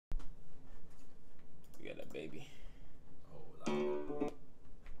baby.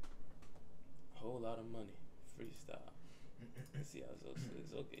 Whole lot of money. Freestyle. Let's see how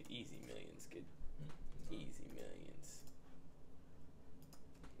it's okay. Easy millions, kid. Easy millions.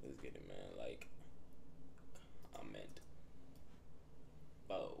 Let's get it, man. Like, I meant.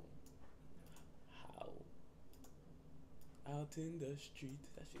 Bow. How? Out in the street.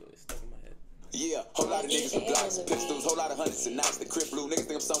 That shit always stuck in my head. Yeah, whole lot of niggas with blocks and pistols, whole lot of hundreds and nights. The crib blue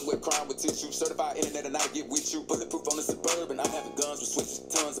niggas think I'm somewhere crying with tissue. Certified internet and I get with you. Bulletproof on the suburban. I'm having guns with switches,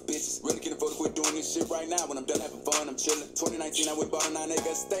 tons of bitches. Really can't afford to quit doing this shit right now. When I'm done having fun, I'm chilling. 2019, I went bought a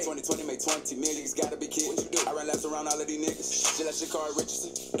 9-acre estate. 2020 made 20 million. Niggas gotta be kidding. What you do? I ran laps around all of these niggas. Shit like Shakari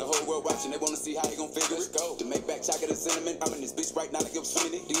Richardson. The whole world watching. They wanna see how you gon' figure it. Go to make back chocolate and cinnamon. I'm in this bitch right now. Like it was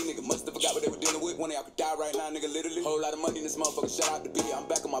swimming it. These niggas must have forgot what they were dealing with. One of y'all could die right now, nigga. Literally. Whole lot of money in this motherfucker. Shout out to B. I'm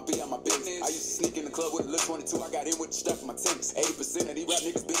back on my B. On my business. I used to sneak in the club with a little 22. I got in with the stuff in my tennis. 80% of these rap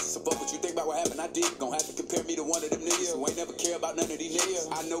niggas bitches. So fuck what you think about what happened. I did. Gon' have to compare me to one of them niggas who ain't never care about none of these niggas.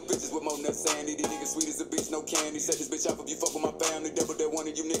 I know bitches with more nuts sandy. These niggas sweet as a bitch, no candy. Set this bitch off if you fuck with my family. Double that one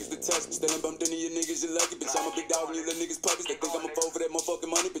of you niggas to touch me. Still bumped into you niggas, you lucky. Bitch, I'm a big dog and you little niggas puppies. They think I'm a foe for that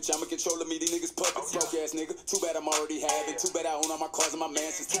motherfucking money. Bitch, I'm a controller, me, these niggas puppets. Broke ass nigga. Too bad I'm already having. Too bad I own all my cars and my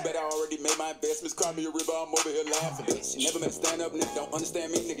mansions. Too bad I already made my investments. Cry me a river, I'm over here laughing. Bitch, never met a stand up nigga. Don't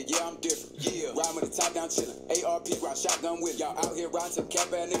understand me, nigga. Yeah, I'm different. Yeah, riding with the top down chillin'. ARP, ride shotgun with y'all out here riding to cap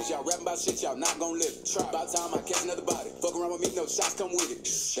ass niggas. Y'all rapping about shit, y'all not gon' live. Try about time I catch another body. Fuck around with me, no shots come with it.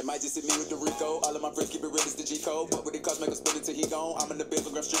 They might just hit me with the Rico. All of my friends keep it real as the G code. What would it cost? Make a split it till he gone. I'm in the Benz,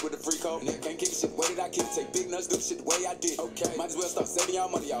 grab strip with the free code. Nigga can't kick shit. Way did I kick it? Take big nuts, do shit the way I did. Okay, might as well stop saving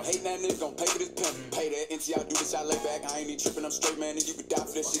y'all money. Y'all hating that nigga, gon' pay for this pimp. Pay that until y'all do this, y'all lay back. I ain't even tripping, I'm straight, man. And you could die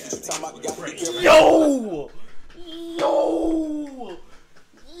for that shit that you talking about. You gotta be careful. Yo!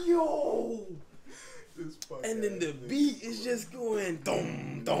 And then the beat is just going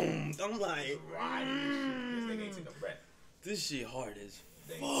dum dum. I'm like, this shit hard as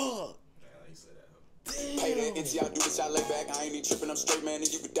fuck. Pay that until y'all do this, y'all lay back. I ain't even tripping, I'm straight, man.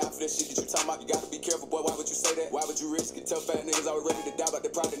 And you could die for that shit that you talking about. You gotta be careful, boy. Why would you say that? Why would you risk it? Tell fat niggas always ready to die about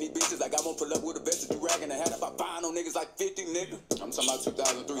their pride in these bitches. Like I won't pull up with a vest to do rag and a hat. About buying on niggas like 50, nigga. I'm talking about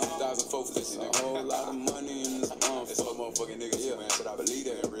 2003, 2004 for this, nigga. A whole lot of money in this motherfucker. It's all motherfucking niggas, yeah, man. Should I believe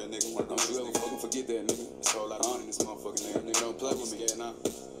that real nigga? Don't you ever fucking forget that, nigga. It's a whole lot of money in this motherfucking nigga. Nigga, don't play with me, now.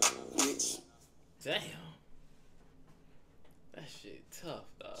 Bitch. Damn. That shit tough,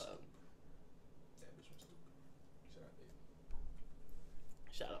 dog.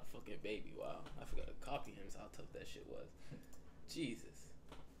 Shout out fucking baby, wow. I forgot to copy him, so how tough that shit was. Jesus.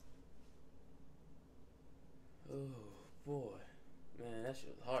 Oh, boy. Man, that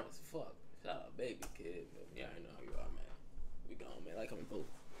shit was hard as fuck. Shout out baby, kid. But yeah, I know how you are, man. We gone, man. Like, coming cool.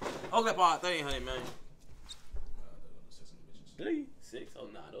 Okay, Paul, 300, man. 3, 6. Oh,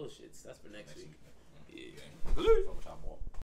 nah, those shits. That's for next week. Yeah.